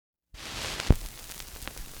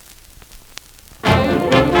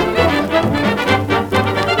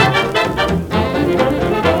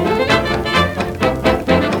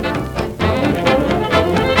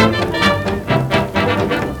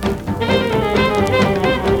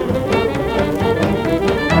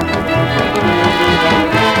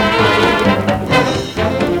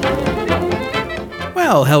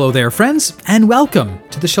Well, hello there, friends, and welcome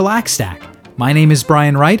to the Shellac Stack. My name is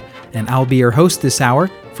Brian Wright, and I'll be your host this hour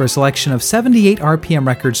for a selection of 78 RPM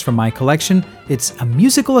records from my collection. It's a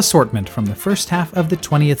musical assortment from the first half of the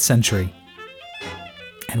 20th century.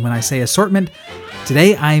 And when I say assortment,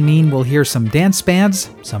 today I mean we'll hear some dance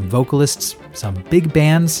bands, some vocalists, some big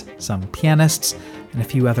bands, some pianists, and a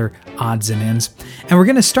few other odds and ends. And we're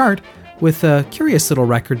going to start with a curious little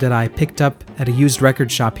record that I picked up at a used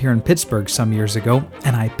record shop here in Pittsburgh some years ago.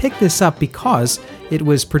 And I picked this up because it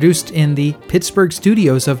was produced in the Pittsburgh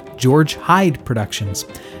studios of George Hyde Productions.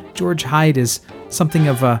 George Hyde is something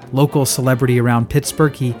of a local celebrity around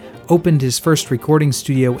Pittsburgh. He opened his first recording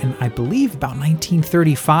studio in, I believe, about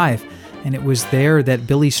 1935. And it was there that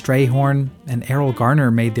Billy Strayhorn and Errol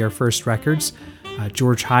Garner made their first records.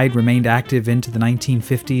 George Hyde remained active into the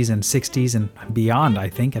 1950s and 60s and beyond, I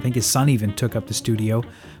think. I think his son even took up the studio.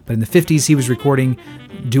 But in the 50s, he was recording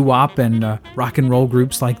doo-wop and rock and roll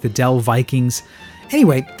groups like the Dell Vikings.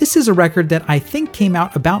 Anyway, this is a record that I think came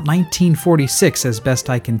out about 1946, as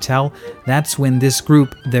best I can tell. That's when this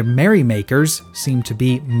group, the Merrymakers, seemed to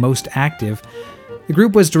be most active. The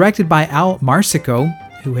group was directed by Al Marsico,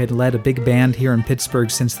 who had led a big band here in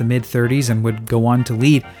Pittsburgh since the mid-30s and would go on to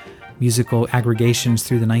lead musical aggregations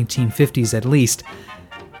through the 1950s at least.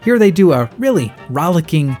 Here they do a really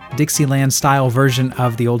rollicking Dixieland-style version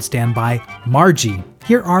of the old standby, Margie.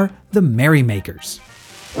 Here are the Merrymakers.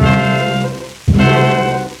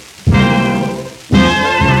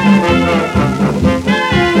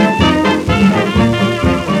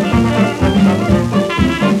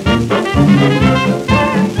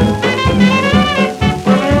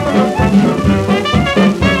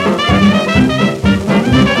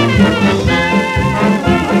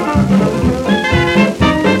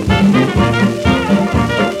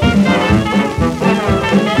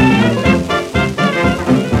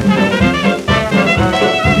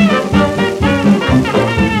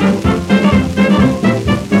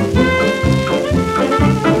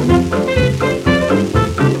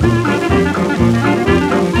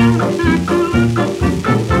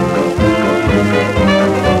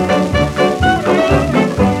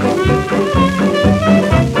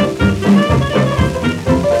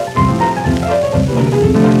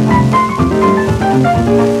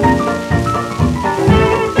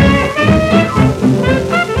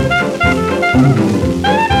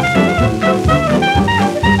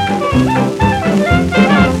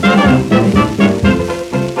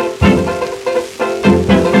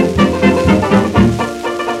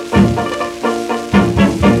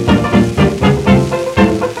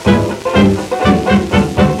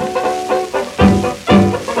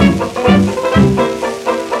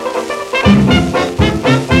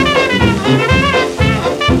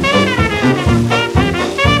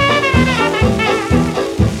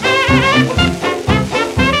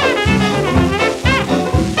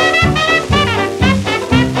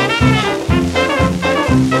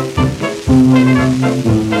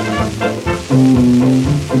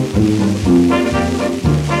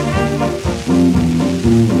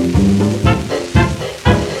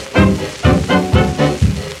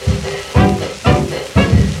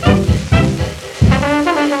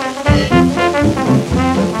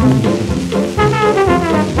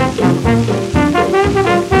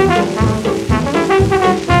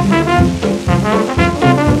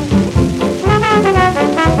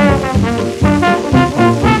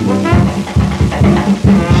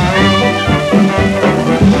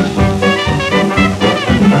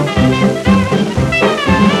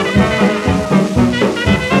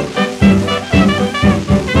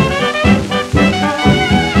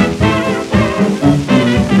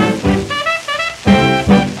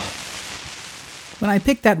 When I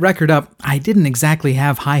picked that record up, I didn't exactly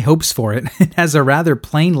have high hopes for it. It has a rather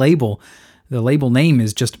plain label. The label name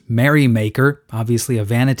is just Merrymaker, obviously a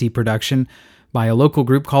vanity production by a local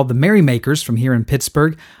group called the Merrymakers from here in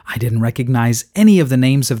Pittsburgh. I didn't recognize any of the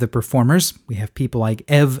names of the performers. We have people like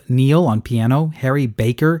Ev Neal on piano, Harry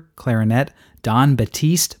Baker, clarinet, Don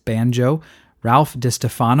Batiste, banjo, Ralph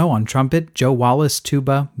DiStefano on trumpet, Joe Wallace,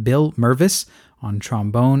 tuba, Bill Mervis on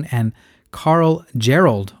trombone, and Carl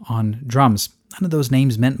Gerald on drums. None of those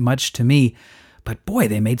names meant much to me, but boy,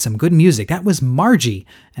 they made some good music. That was Margie,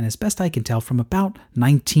 and as best I can tell, from about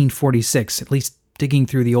 1946, at least digging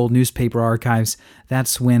through the old newspaper archives,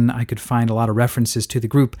 that's when I could find a lot of references to the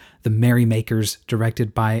group, the Merrymakers,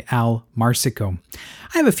 directed by Al Marsico.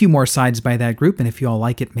 I have a few more sides by that group, and if you all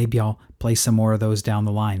like it, maybe I'll play some more of those down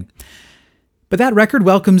the line. But that record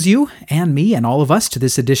welcomes you and me and all of us to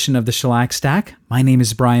this edition of the Shellac Stack. My name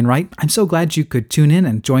is Brian Wright. I'm so glad you could tune in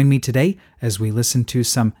and join me today as we listen to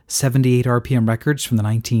some 78 RPM records from the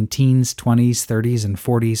 19-teens, 20s, 30s, and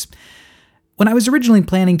 40s. When I was originally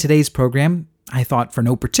planning today's program, I thought for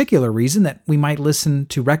no particular reason that we might listen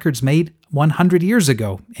to records made 100 years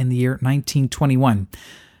ago in the year 1921.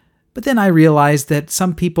 But then I realized that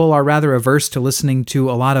some people are rather averse to listening to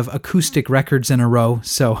a lot of acoustic records in a row,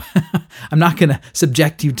 so I'm not going to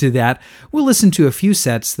subject you to that. We'll listen to a few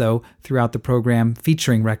sets, though, throughout the program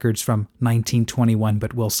featuring records from 1921,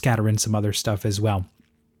 but we'll scatter in some other stuff as well.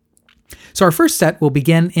 So our first set will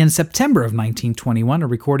begin in September of 1921, a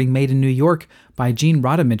recording made in New York by Gene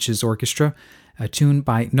Radamich's orchestra, a tune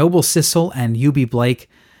by Noble Sissle and Eubie Blake,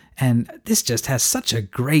 and this just has such a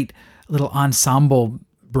great little ensemble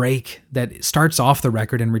break that starts off the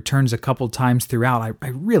record and returns a couple times throughout. I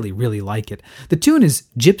really, really like it. The tune is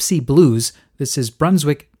Gypsy Blues. This is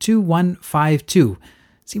Brunswick 2152.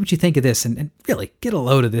 See what you think of this, and really get a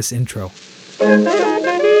load of this intro.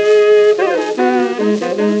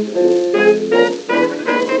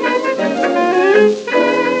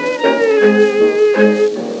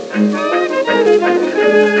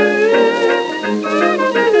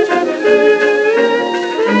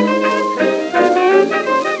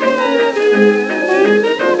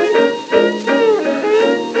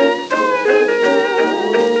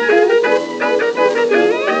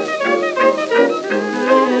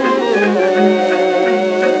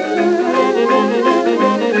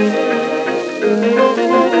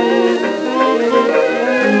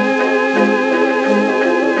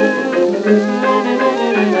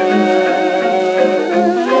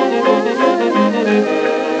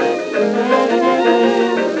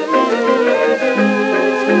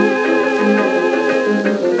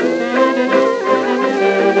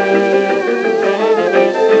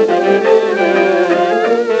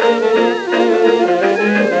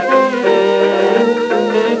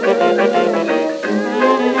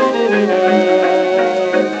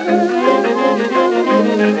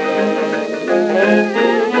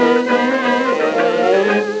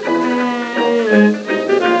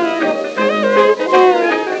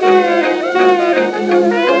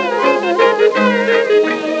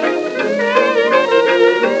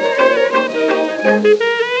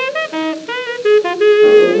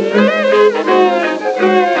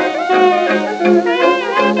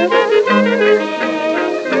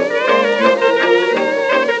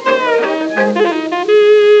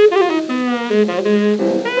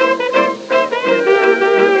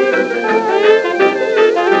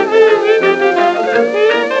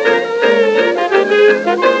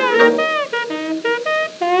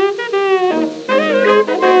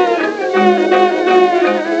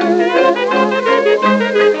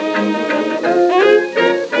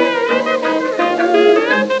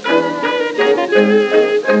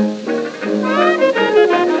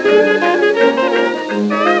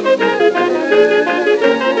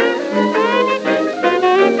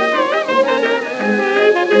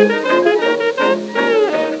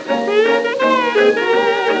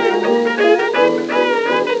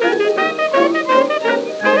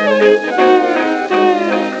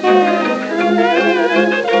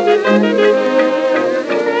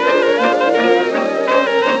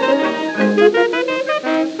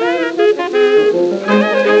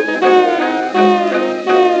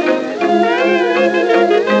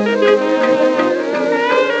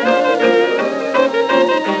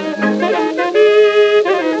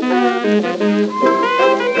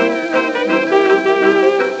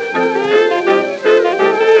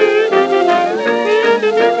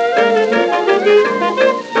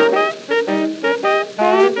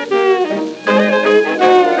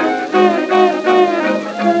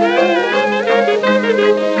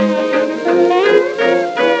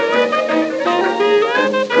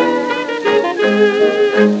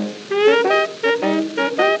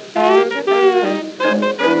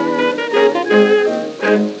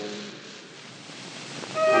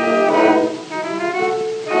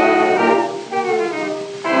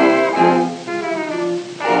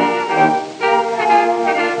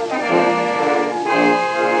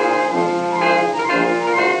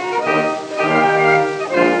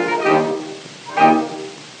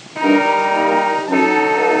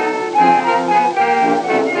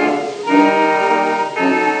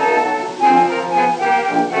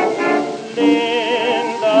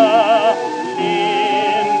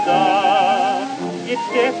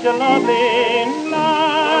 a lovely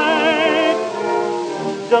night.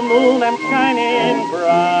 The moon am shining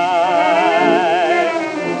bright.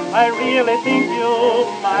 I really think you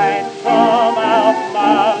might come out,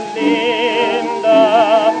 my Linda,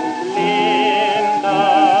 Linda.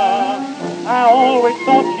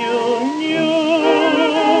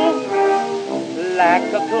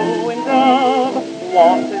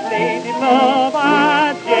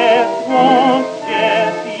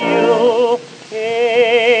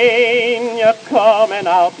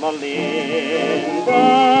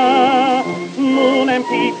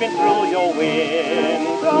 peeping through your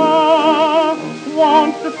window,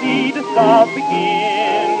 wants to see the stars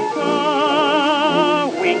begin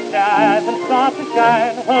to wink their eyes and start to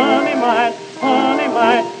shine. Honey mine,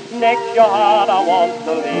 next your heart I want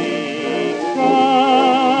to linger.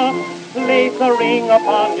 Place a ring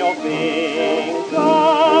upon your finger.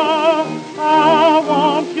 I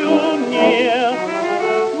want you near,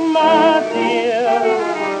 my dear.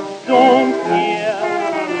 Don't fear,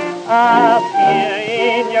 I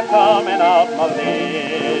fear in your coming out,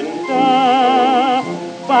 Melinda,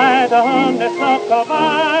 by the honeysuckle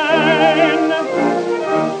vine.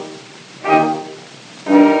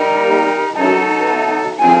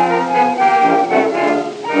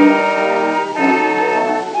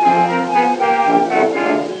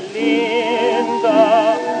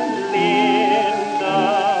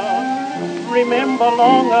 Remember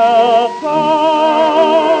long ago,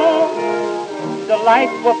 the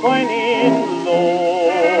lights were burning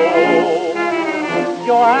low.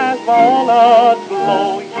 Your eyes were all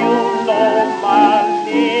aglow. You know, my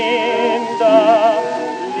Linda,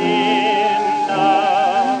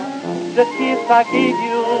 the kiss I gave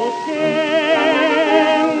you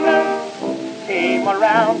then came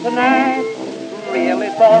around tonight. Really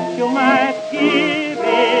thought you might give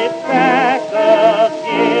it back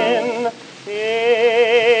again.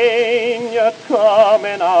 Ain't you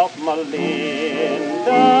coming out,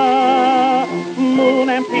 Melinda? Moon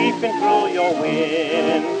and peeping through your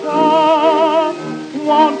window,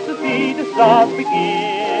 wants to see the stars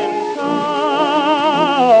begin to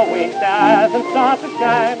wink their eyes and start to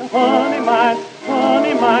shine. Honey mine,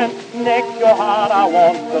 next your heart I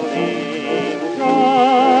want to linger.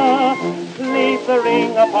 Place a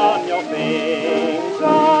ring upon your finger.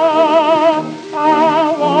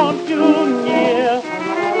 I want you near,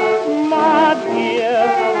 my dear.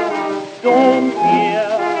 Don't fear,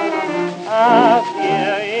 I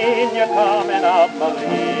fear in your coming out,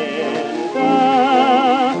 Melinda,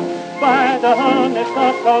 by the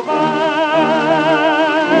honeysuckle vine.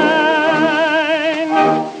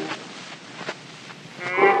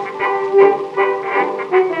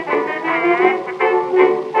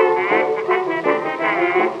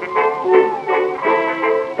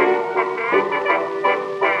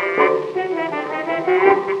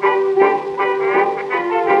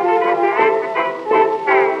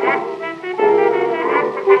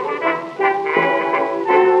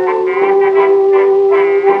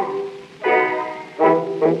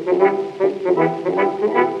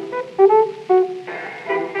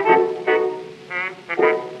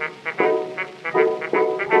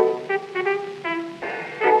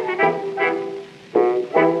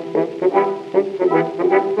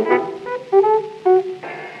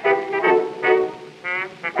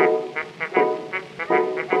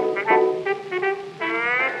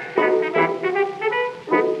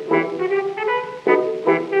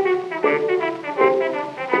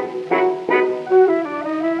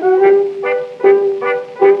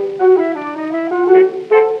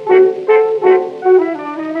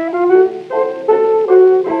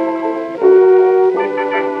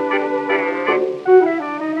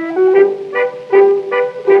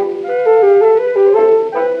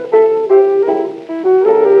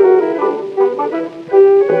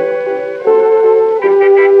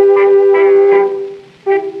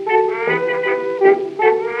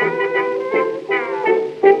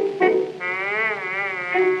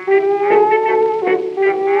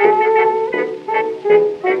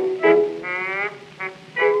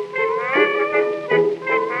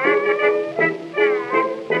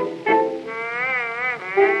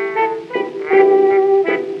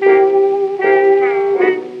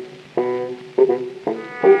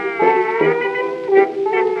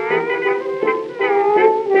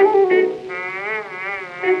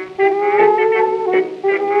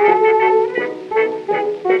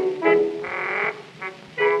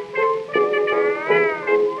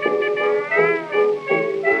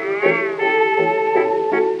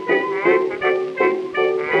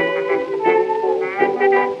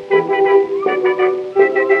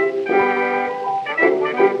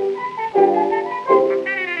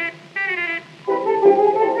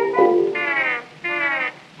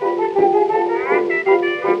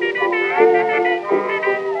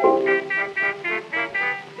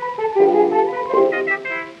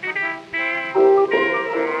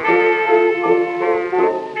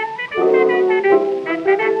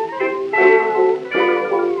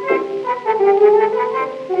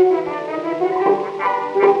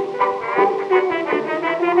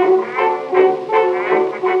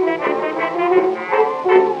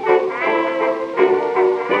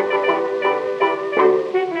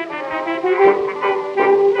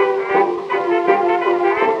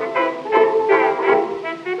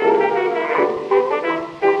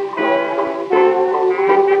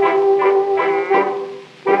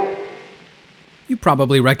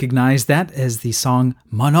 probably recognize that as the song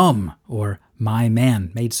Mon Homme, or My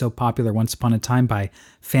Man, made so popular once upon a time by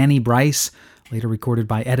Fanny Brice, later recorded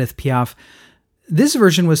by Edith Piaf. This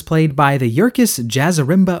version was played by the Yerkes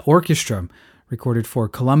Jazzmarimba Orchestra, recorded for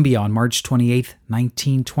Columbia on March 28,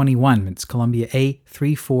 1921. It's Columbia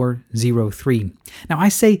A3403. Now, I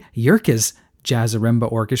say Yerkes Jazzmarimba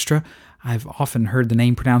Orchestra. I've often heard the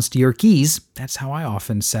name pronounced Yerkes. That's how I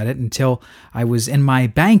often said it until I was in my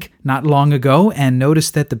bank not long ago and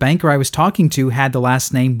noticed that the banker I was talking to had the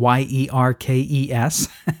last name Yerkes.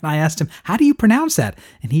 And I asked him, how do you pronounce that?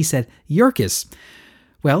 And he said, Yerkes.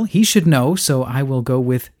 Well, he should know, so I will go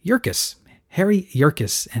with Yerkes. Harry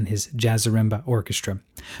Yerkes and his Jazzmarimba Orchestra.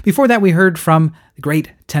 Before that, we heard from the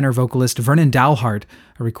great tenor vocalist Vernon Dalhart,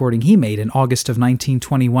 a recording he made in August of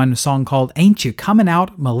 1921, a song called Ain't You Comin'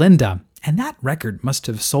 Out, Melinda? And that record must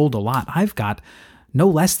have sold a lot. I've got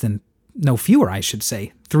no fewer, I should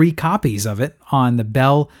say, 3 copies of it on the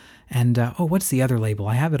Bell and, what's the other label?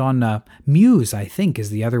 I have it on Muse, I think,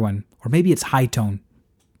 is the other one. Or maybe it's High Tone.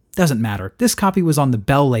 Doesn't matter. This copy was on the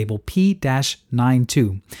Bell label,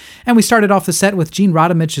 P-92. And we started off the set with Gene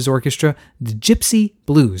Radimich's orchestra, the Gypsy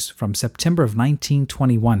Blues, from September of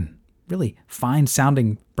 1921. Really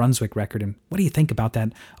fine-sounding Brunswick record. And what do you think about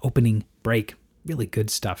that opening break? Really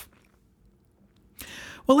good stuff.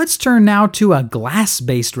 Well, let's turn now to a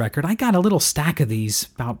glass-based record. I got a little stack of these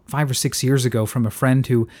about 5 or 6 years ago from a friend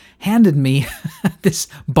who handed me this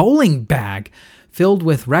bowling bag filled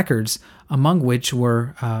with records, among which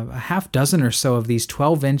were a half dozen or so of these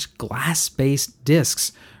 12-inch glass-based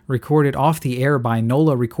discs recorded off the air by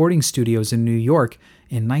NOLA Recording Studios in New York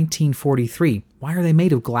in 1943. Why are they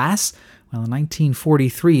made of glass? Well, in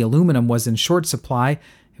 1943, aluminum was in short supply.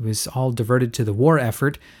 It was all diverted to the war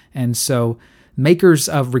effort, and so makers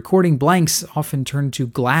of recording blanks often turned to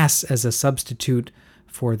glass as a substitute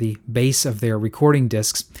for the base of their recording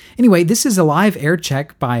discs. Anyway, this is a live air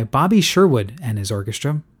check by Bobby Sherwood and his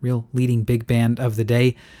orchestra, real leading big band of the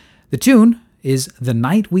day. The tune is The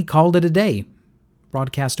Night We Called It a Day,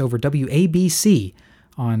 broadcast over WABC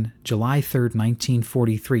on July 3rd,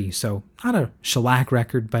 1943. So not a shellac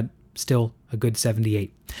record, but still a good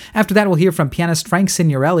 78. After that, we'll hear from pianist Frank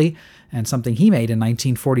Signorelli and something he made in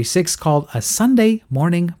 1946 called A Sunday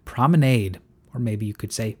Morning Promenade, or maybe you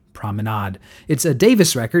could say Promenade. It's a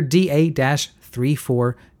Davis record,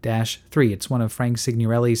 DA-34-3. It's one of Frank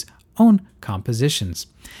Signorelli's own compositions.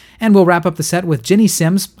 And we'll wrap up the set with Ginny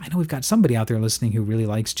Simms. I know we've got somebody out there listening who really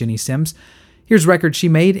likes Ginny Simms. Here's a record she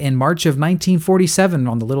made in March of 1947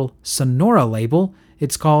 on the little Sonora label.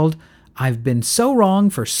 It's called I've Been So Wrong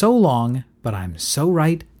for So Long, But I'm So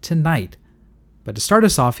Right Tonight. But to start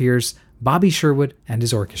us off, here's Bobby Sherwood and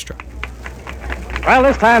his orchestra. Well,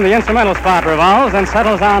 this time the instrumental spot revolves and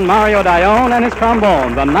settles on Mario Dione and his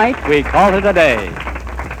trombone, The Night We Called It a Day.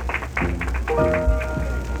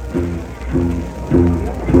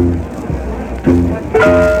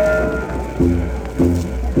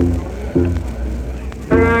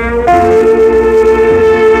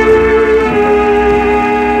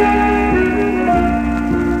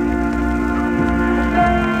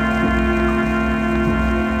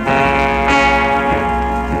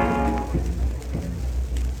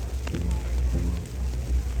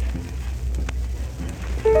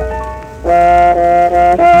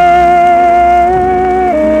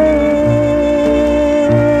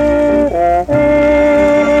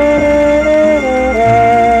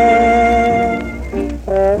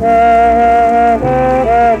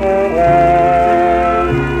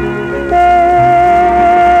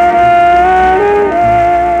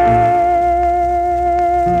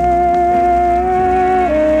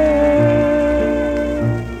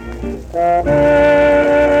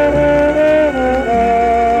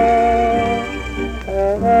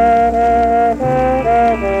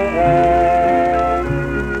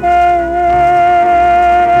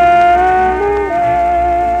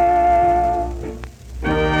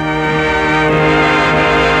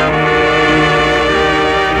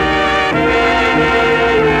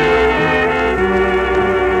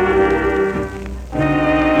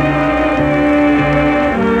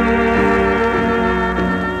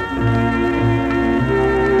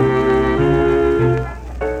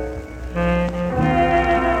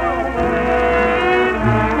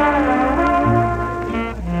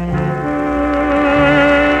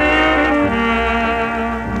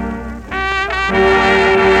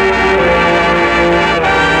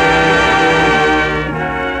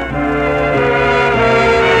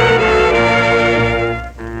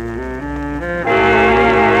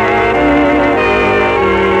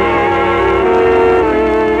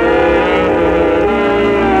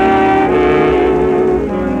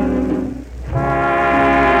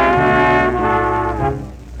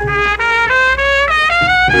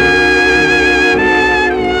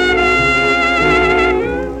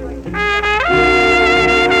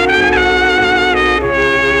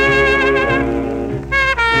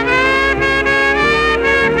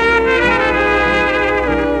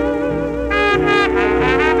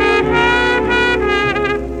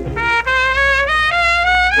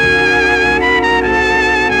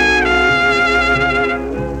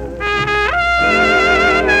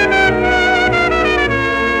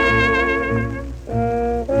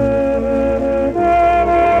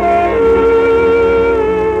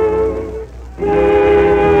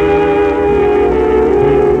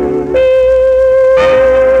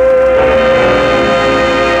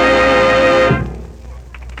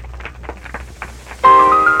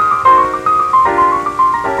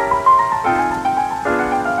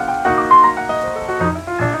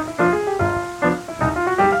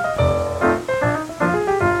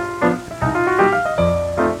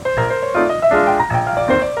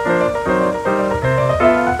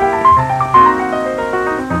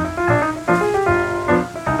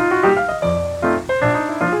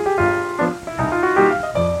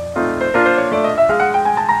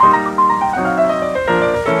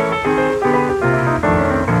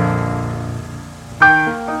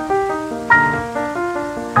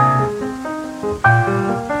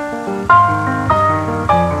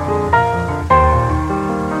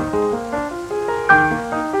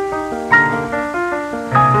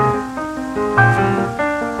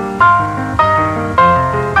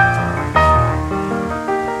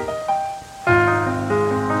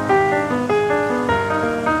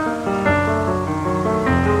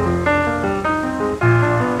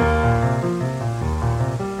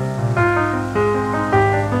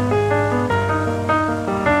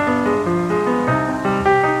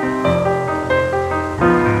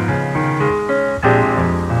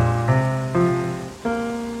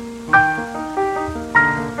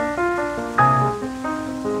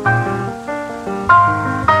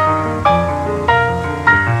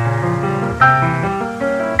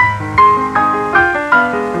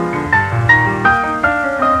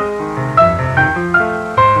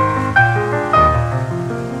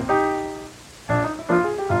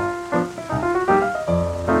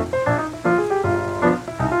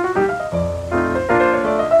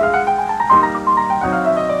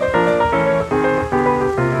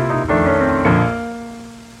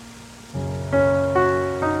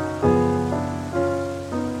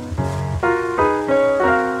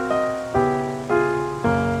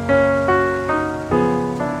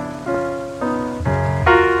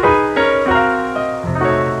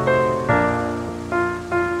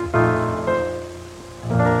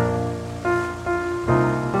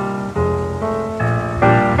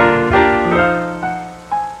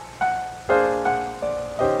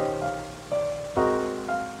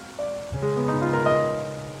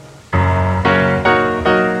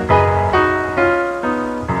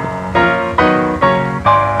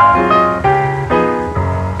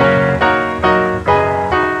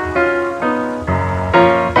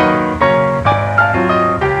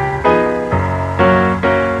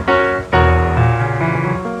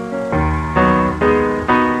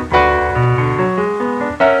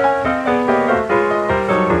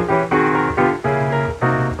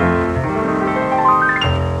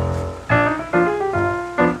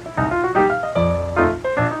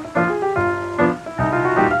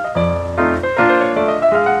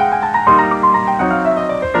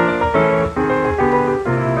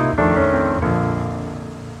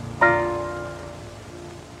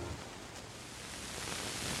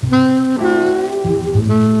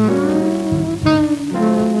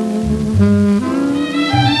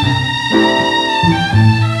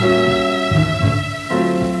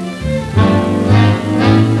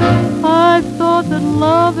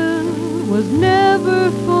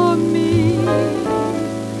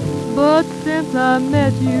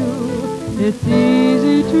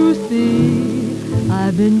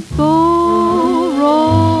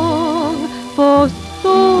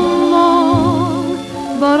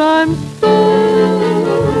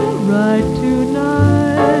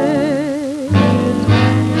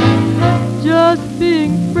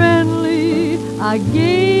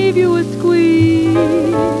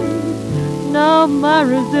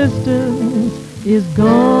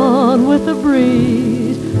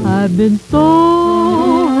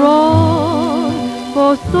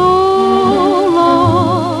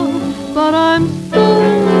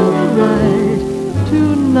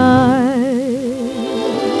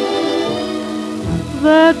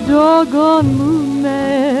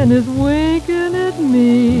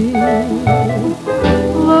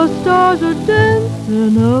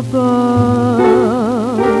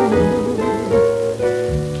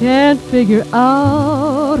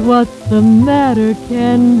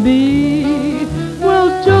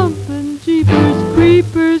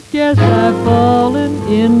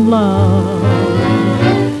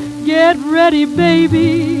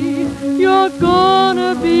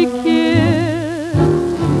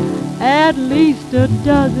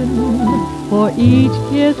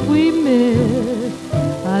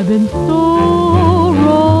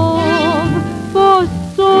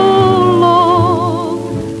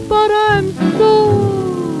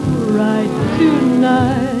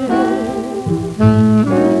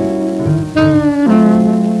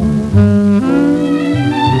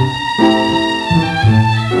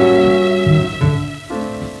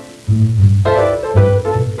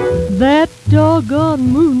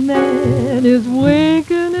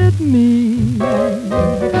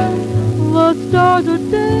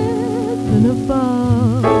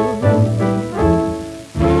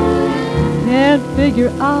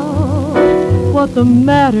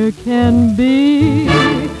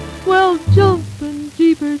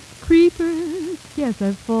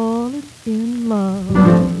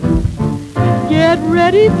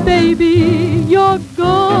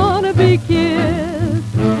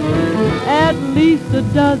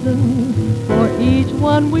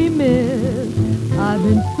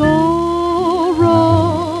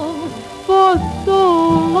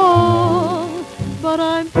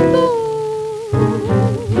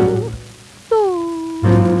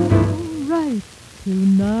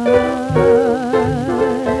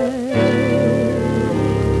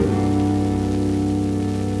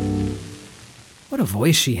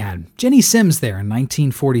 She had Jenny Sims there in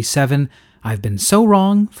 1947. I've been so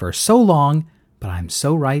wrong for so long, but I'm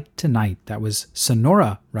so right tonight. That was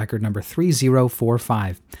Sonora, record number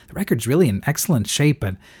 3045. The record's really in excellent shape,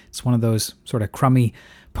 but it's one of those sort of crummy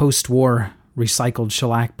post-war recycled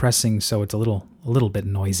shellac pressings, so it's a little bit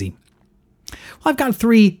noisy. Well, I've got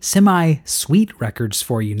 3 semi-sweet records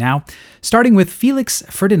for you now, starting with Felix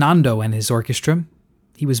Ferdinando and his orchestra.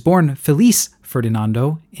 He was born Felice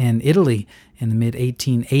Ferdinando in Italy in the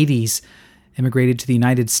mid-1880s, immigrated to the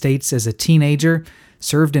United States as a teenager,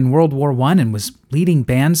 served in World War I, and was leading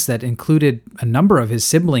bands that included a number of his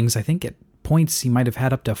siblings. I think at points he might have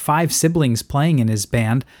had up to 5 siblings playing in his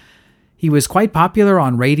band. He was quite popular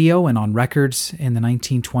on radio and on records in the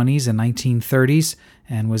 1920s and 1930s,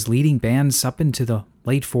 and was leading bands up into the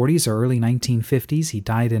late 40s or early 1950s. He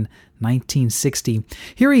died in 1960.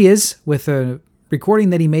 Here he is with a recording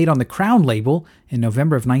that he made on the Crown label in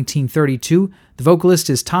November of 1932. The vocalist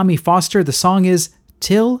is Tommy Foster. The song is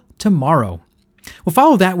Till Tomorrow. We'll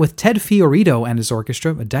follow that with Ted Fiorito and his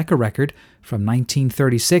orchestra, a Decca record from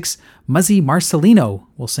 1936. Muzzy Marcelino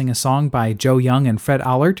will sing a song by Joe Young and Fred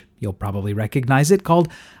Allard. You'll probably recognize it,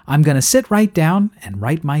 called I'm Gonna Sit Right Down and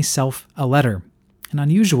Write Myself a Letter. An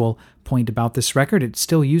unusual point about this record, it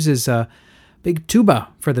still uses a big tuba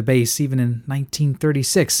for the bass, even in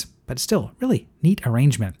 1936, but still, really neat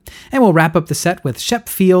arrangement. And we'll wrap up the set with Shep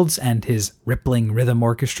Fields and his Rippling Rhythm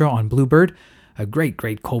Orchestra on Bluebird, a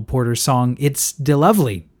great Cole Porter song, It's De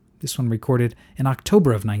Lovely. This one recorded in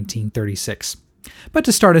October of 1936. But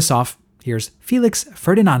to start us off, here's Felix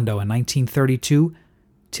Ferdinando in 1932,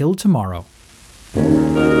 Till Tomorrow.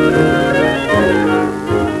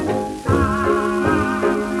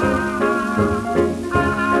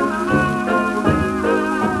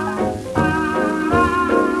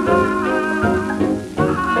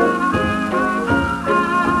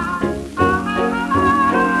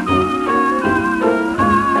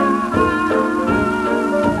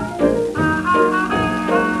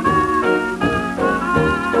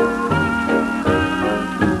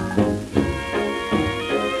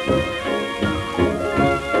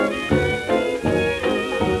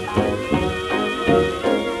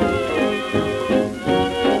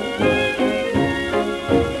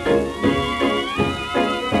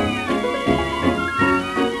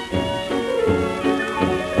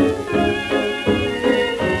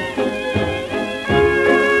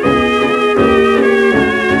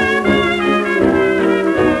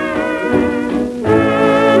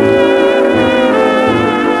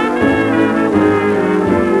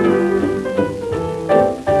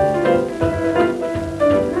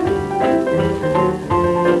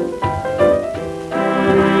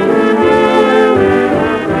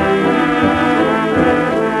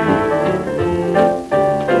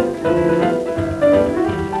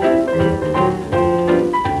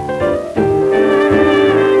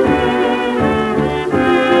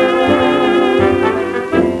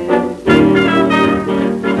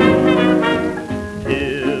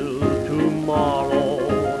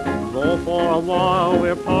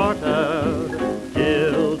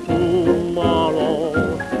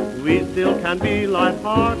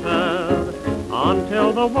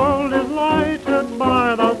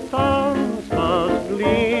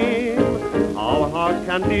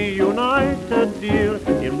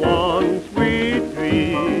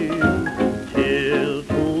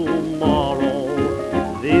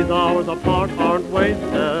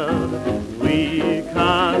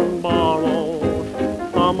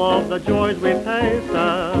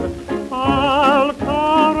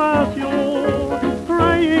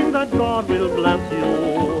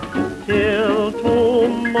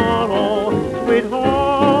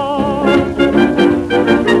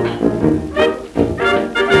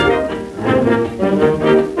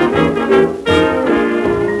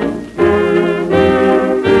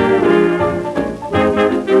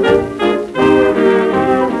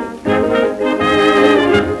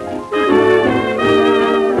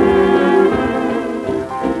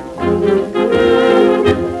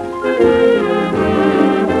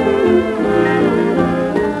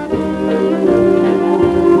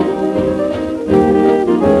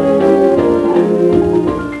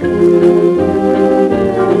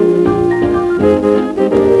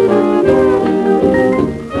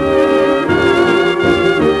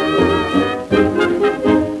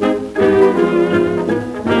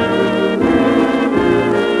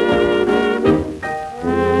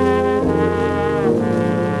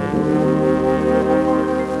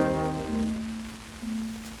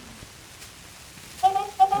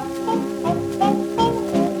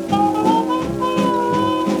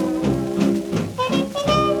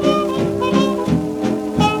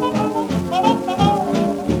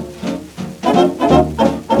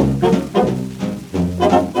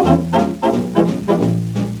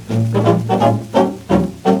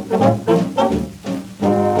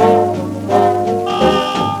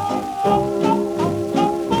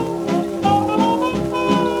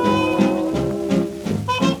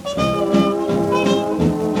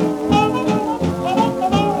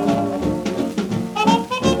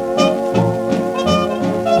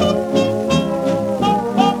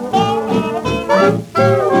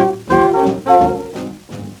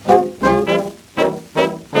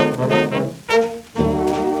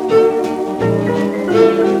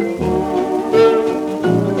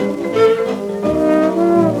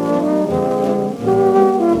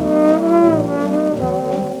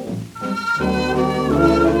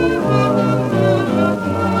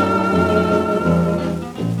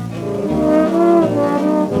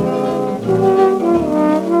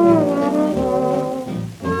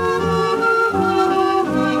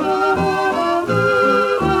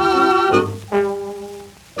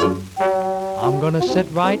 gonna sit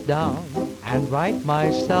right down and write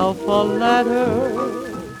myself a letter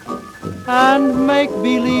and make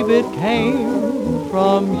believe it came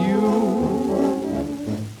from you.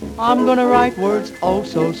 I'm gonna write words oh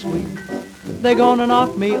so sweet, they're gonna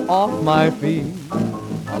knock me off my feet.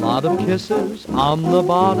 A lot of kisses on the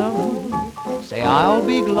bottom, say I'll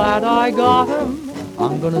be glad I got 'em.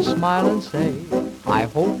 I'm gonna smile and say, I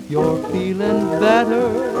hope you're feeling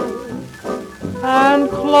better, and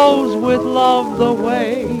close with love the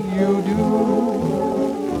way you do.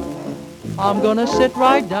 I'm gonna sit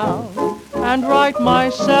right down and write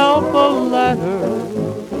myself a letter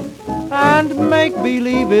and make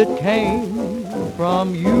believe it came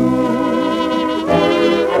from you.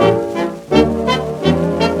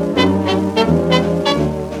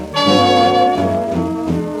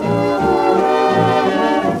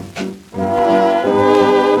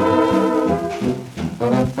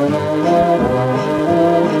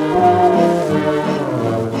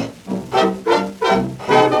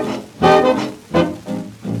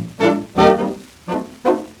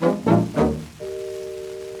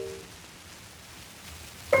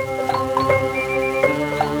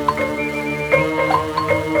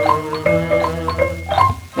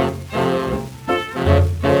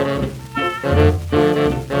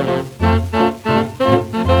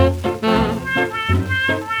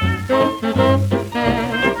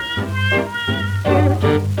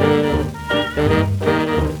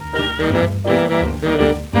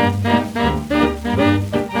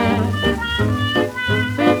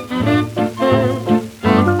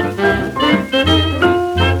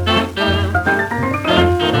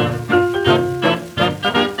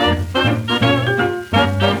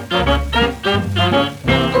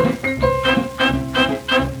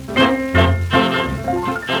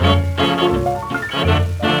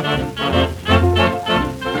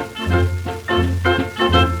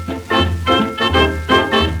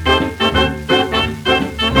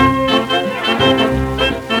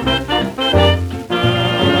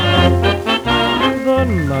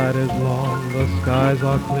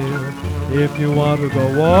 If you want to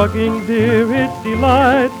go walking, dear, it's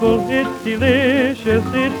delightful, it's delicious,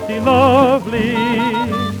 it's lovely.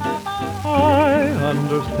 I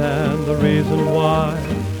understand the reason why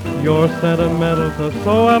you're sentimental, 'cause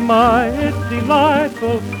so am I. It's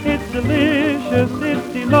delightful, it's delicious,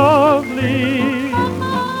 it's lovely.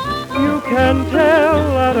 You can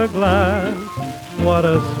tell at a glance what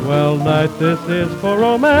a swell night this is for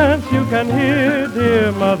romance. You can hear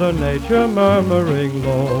dear Mother Nature murmuring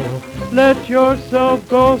low. Let yourself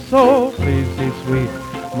go, so please be sweet,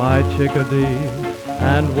 my chickadee.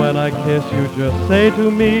 And when I kiss you, just say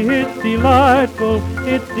to me, it's delightful,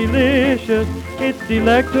 it's delicious, it's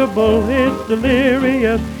delectable, it's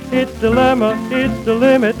delirious, it's dilemma, it's the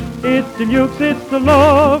limit, it's deluxe, it's the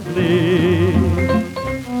lovely.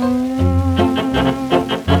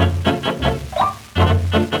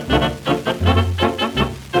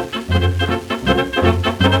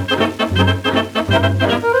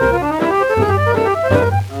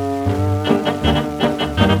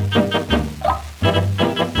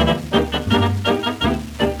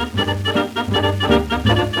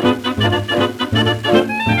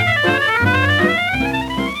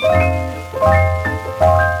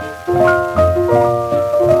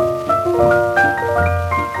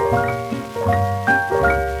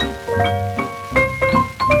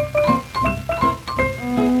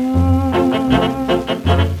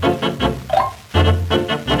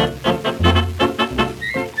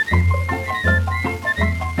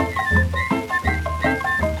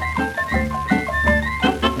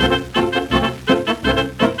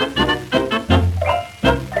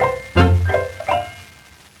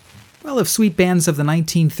 If sweet bands of the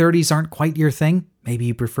 1930s aren't quite your thing, maybe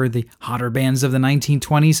you prefer the hotter bands of the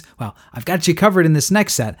 1920s, well, I've got you covered in this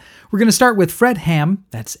next set. We're going to start with Fred Hamm,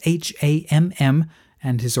 that's Hamm,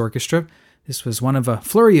 and his orchestra. This was one of a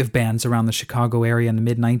flurry of bands around the Chicago area in the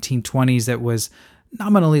mid-1920s that was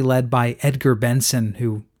nominally led by Edgar Benson,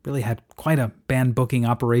 who really had quite a band booking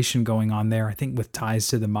operation going on there, I think with ties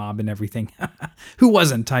to the mob and everything. Who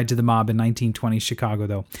wasn't tied to the mob in 1920s Chicago,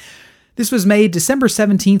 though? This was made December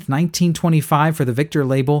 17th, 1925 for the Victor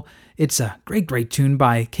label. It's a great tune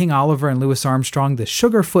by King Oliver and Louis Armstrong, the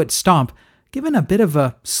Sugarfoot Stomp, given a bit of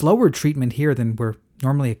a slower treatment here than we're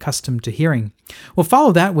normally accustomed to hearing. We'll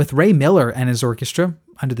follow that with Ray Miller and his orchestra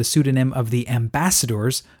under the pseudonym of the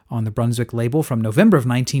Ambassadors on the Brunswick label. From November of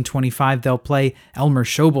 1925, they'll play Elmer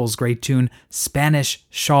Schobel's great tune, Spanish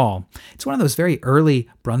Shawl. It's one of those very early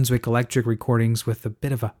Brunswick electric recordings with a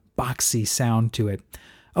bit of a boxy sound to it.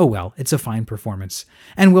 Oh well, it's a fine performance.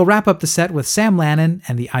 And we'll wrap up the set with Sam Lannon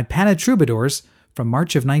and the Ipana Troubadours From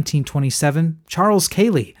March of 1927, Charles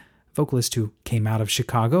Cayley, vocalist who came out of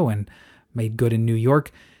Chicago and made good in New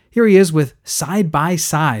York. Here he is with Side by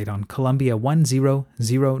Side on Columbia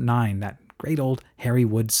 1009, that great old Harry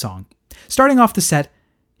Woods song. Starting off the set,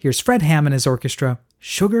 here's Fred Hamm and his orchestra,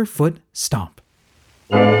 Sugarfoot Stomp.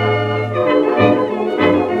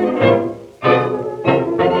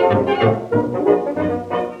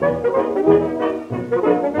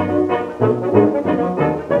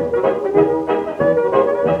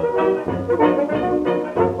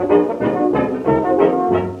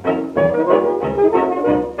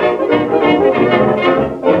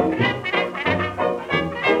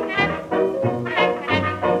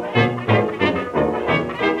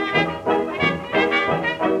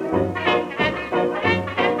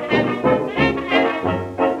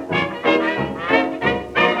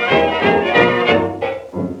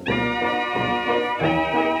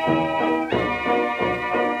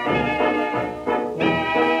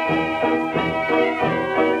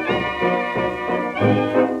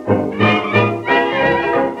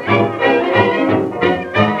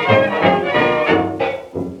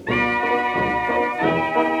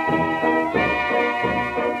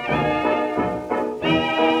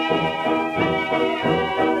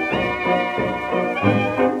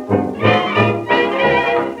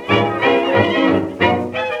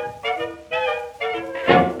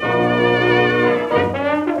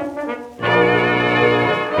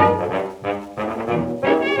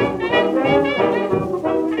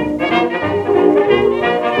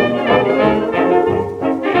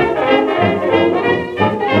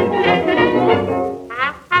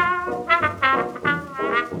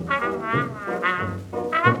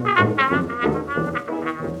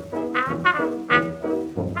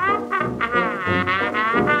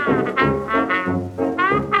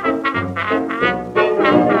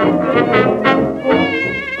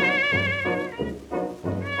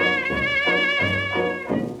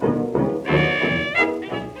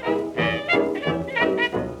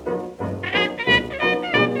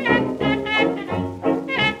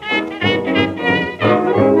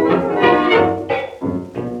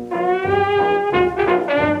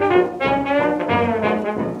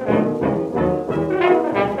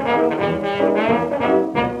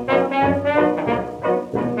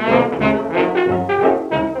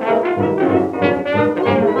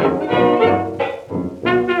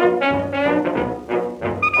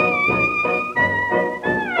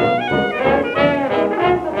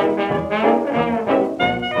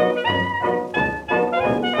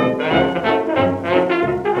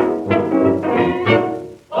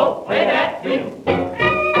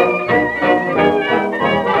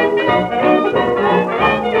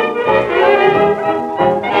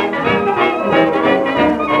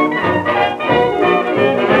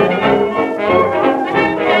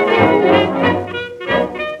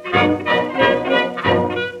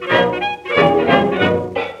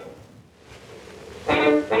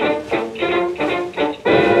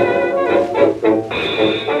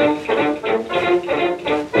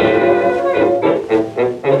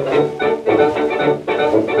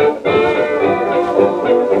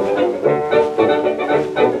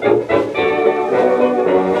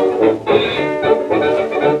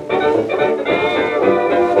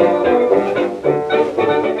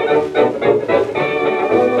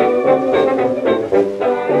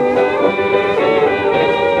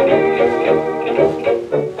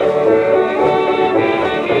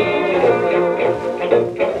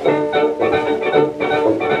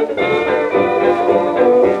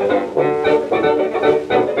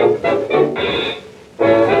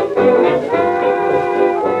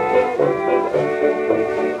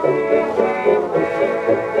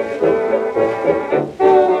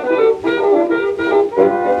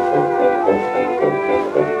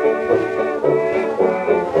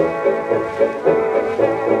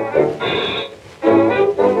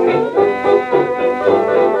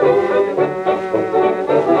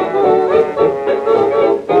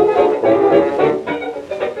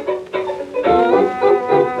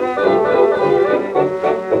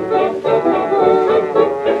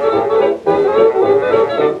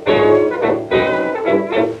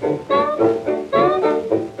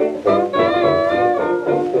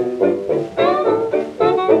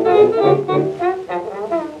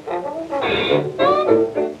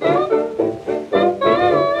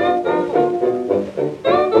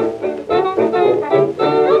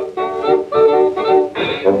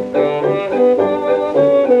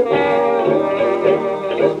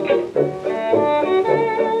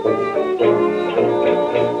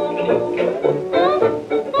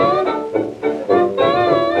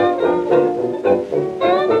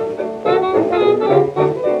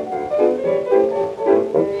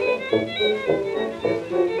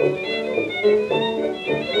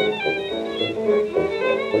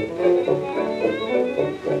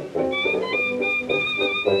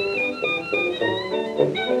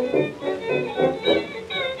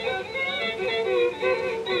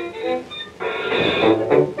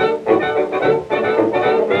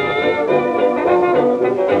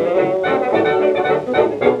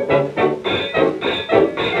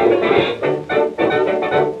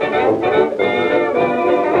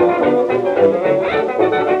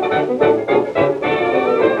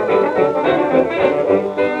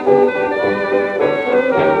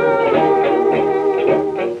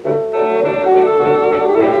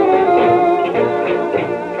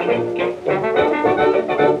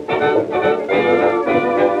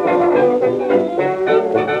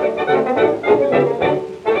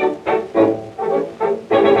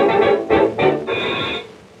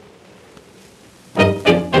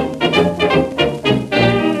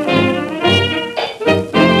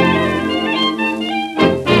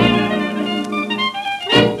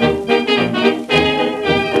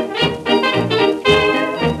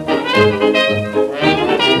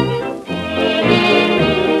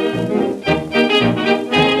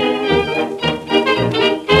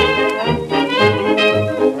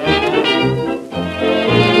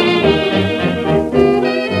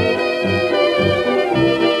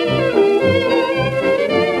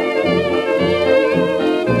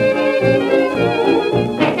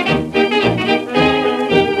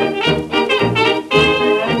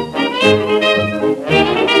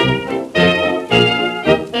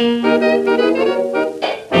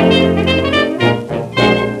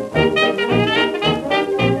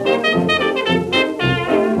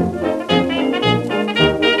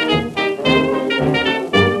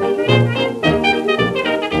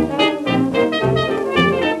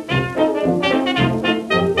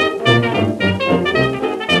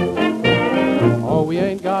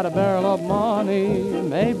 money.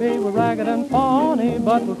 Maybe we're ragged and funny,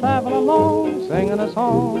 but we'll travel along, singing a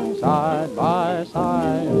song side by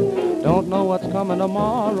side. Don't know what's coming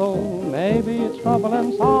tomorrow. Maybe it's trouble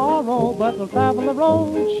and sorrow, but we'll travel the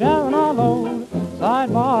road, sharing our load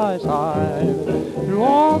side by side. Through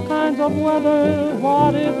all kinds of weather,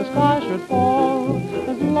 what if the sky should fall?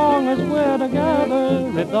 As long as we're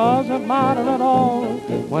together, it doesn't matter at all.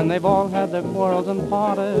 When they've all had their quarrels and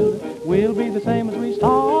parted, we'll be the same as we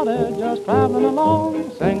started, just traveling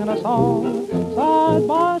along, singing a song, side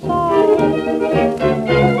by side.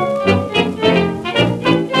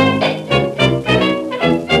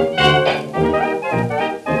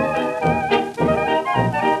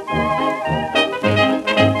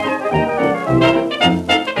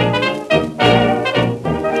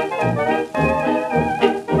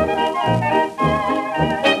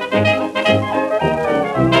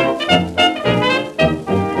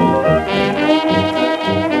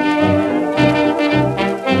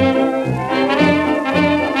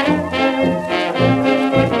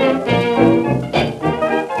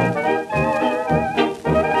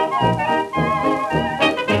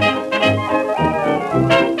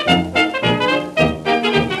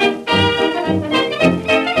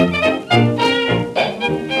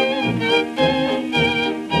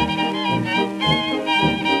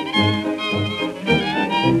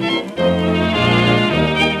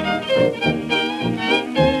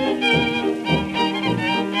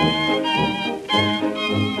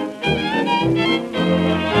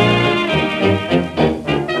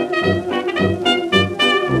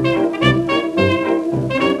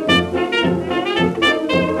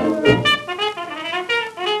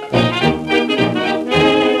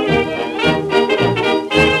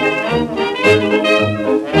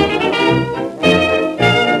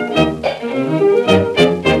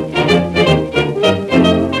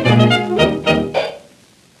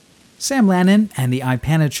 Sam Lannon and the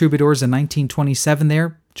Ipana Troubadours in 1927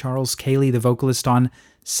 there, Charles Cayley, the vocalist, on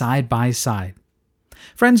Side by Side.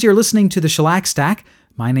 Friends, you're listening to the Shellac Stack.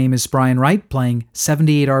 My name is Brian Wright, playing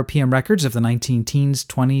 78 RPM records of the 19-teens,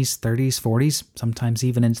 20s, 30s, 40s, sometimes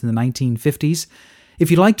even into the 1950s.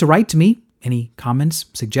 If you'd like to write to me, any comments,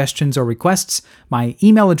 suggestions, or requests, my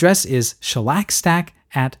email address is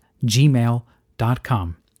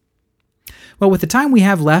shellacstack@gmail.com. Well, with the time we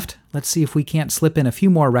have left, let's see if we can't slip in a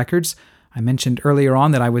few more records. I mentioned earlier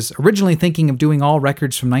on that I was originally thinking of doing all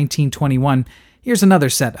records from 1921. Here's another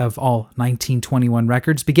set of all 1921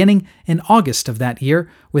 records, beginning in August of that year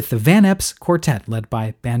with the Van Epps Quartet, led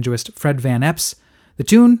by banjoist Fred Van Epps. The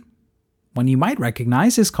tune, one you might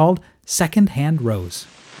recognize, is called Second Hand Rose.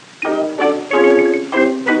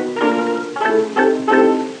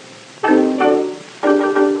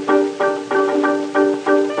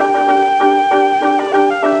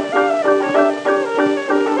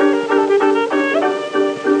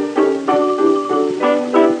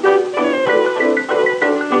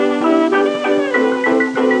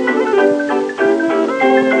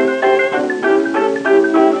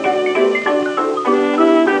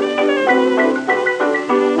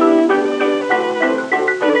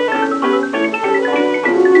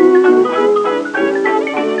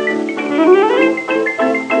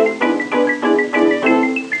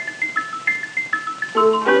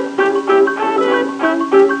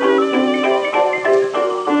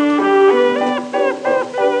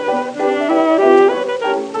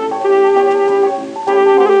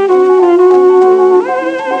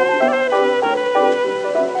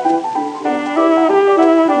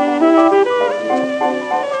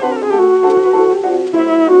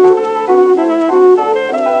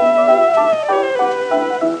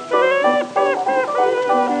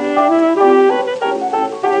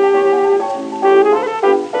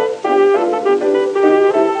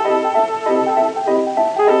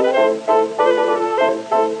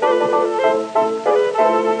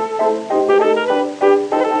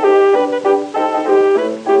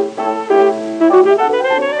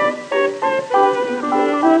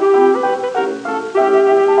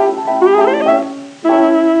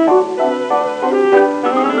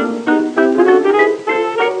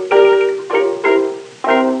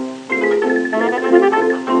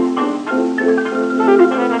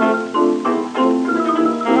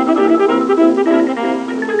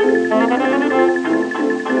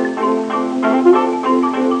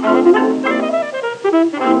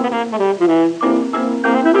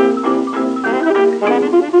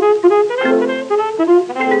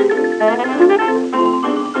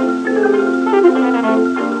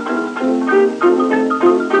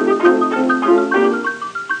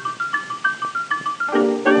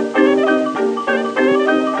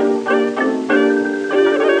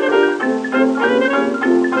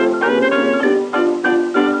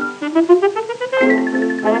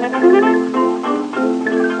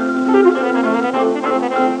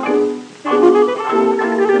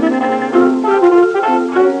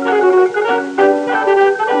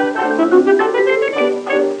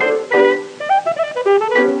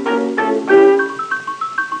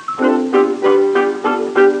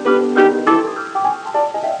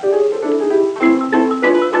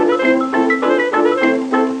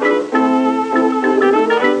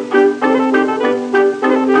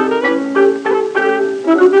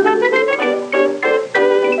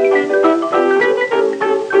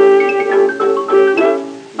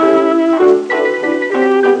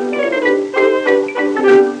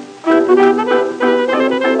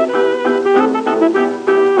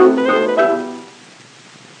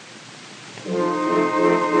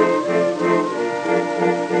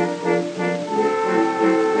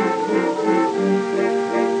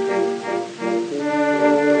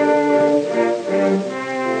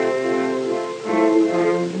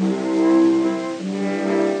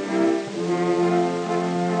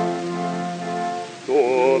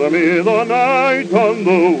 night on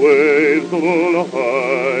the waves roll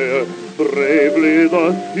high, bravely the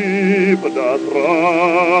ship doth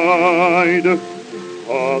ride.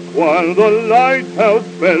 Hark while the lighthouse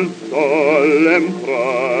bells solemn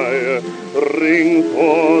cry, ring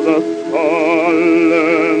for the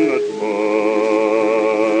sullen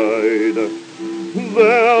tide.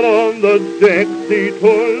 There on the deck see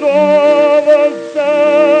two lovers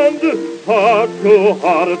stand, heart to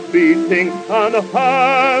heart beating and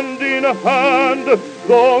hand in hand.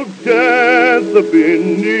 Though death be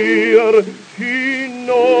near, he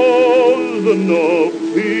knows no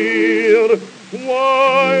fear,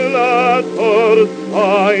 while at her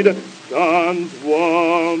side stands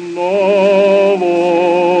one of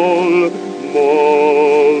all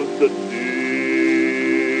most dear.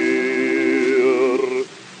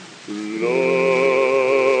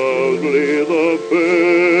 Lovely the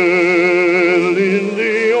bell in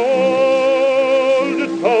the old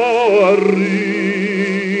tower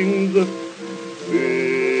rings,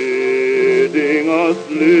 bidding us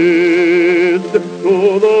list to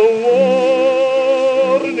the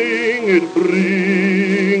warning it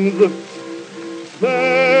brings.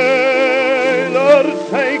 Sailor,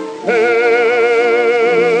 take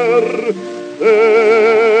care,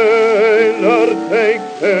 sailor, take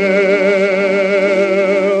care,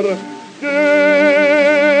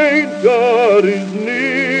 danger is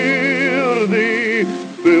near thee,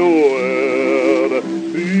 beware,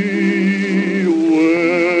 beware,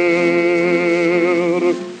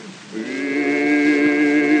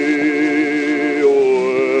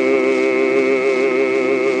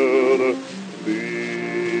 beware,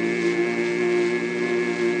 beware.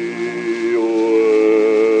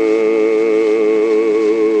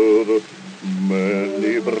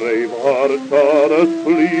 Many brave hearts are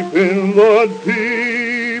asleep in the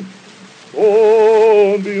deep,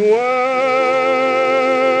 so beware,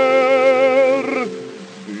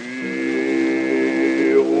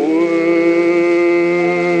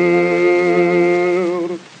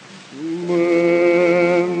 beware.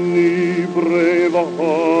 Many brave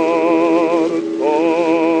hearts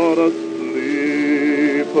are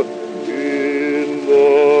asleep in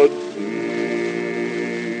the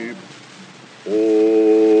deep,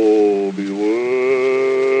 oh beware.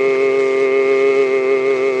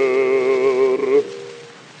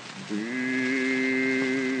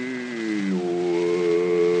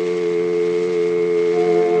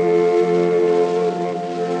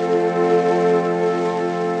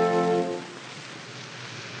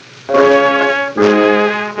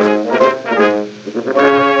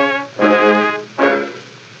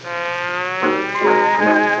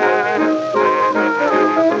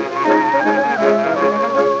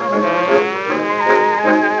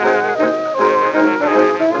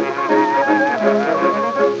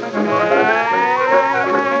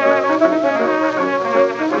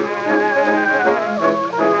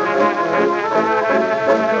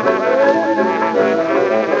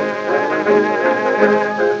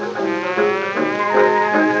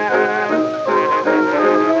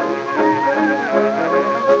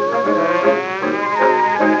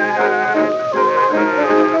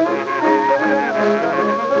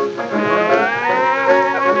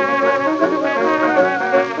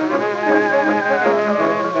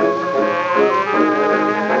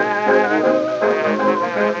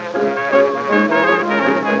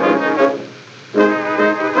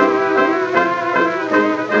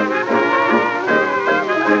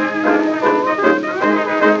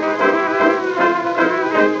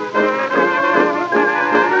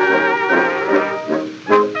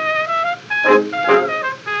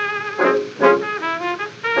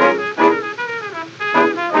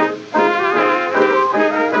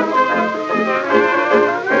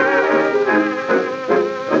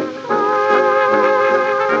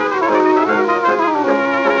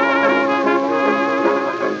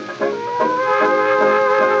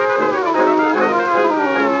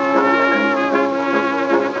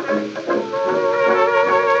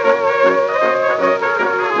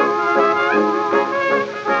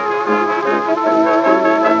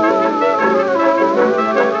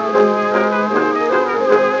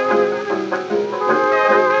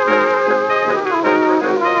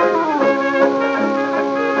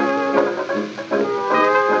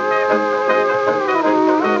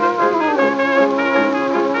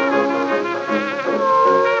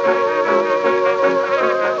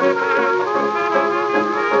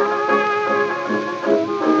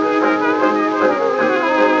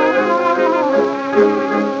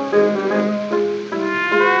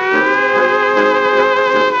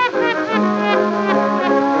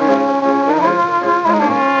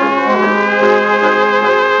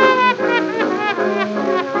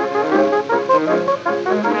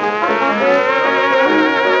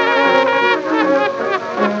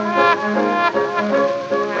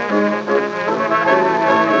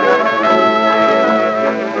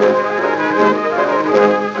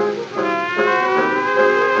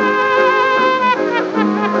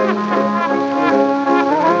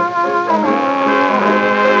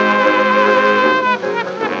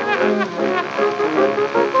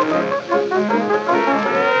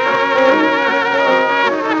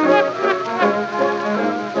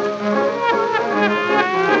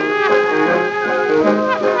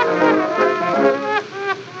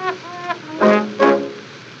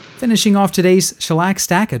 Finishing off today's Shellac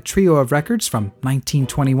Stack, a trio of records from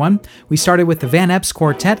 1921, we started with the Van Epps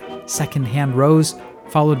Quartet, Second Hand Rose,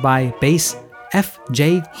 followed by bass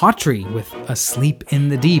F.J. Hawtrey with Asleep in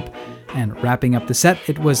the Deep, and wrapping up the set,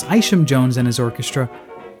 it was Isham Jones and his orchestra,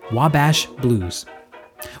 Wabash Blues.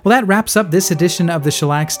 Well, that wraps up this edition of the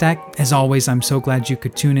Shellac Stack. As always, I'm so glad you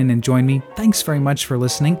could tune in and join me. Thanks very much for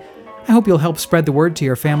listening. I hope you'll help spread the word to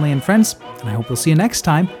your family and friends, and I hope we'll see you next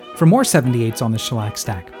time for more 78s on the Shellac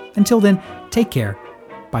Stack. Until then, take care.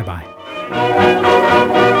 Bye-bye.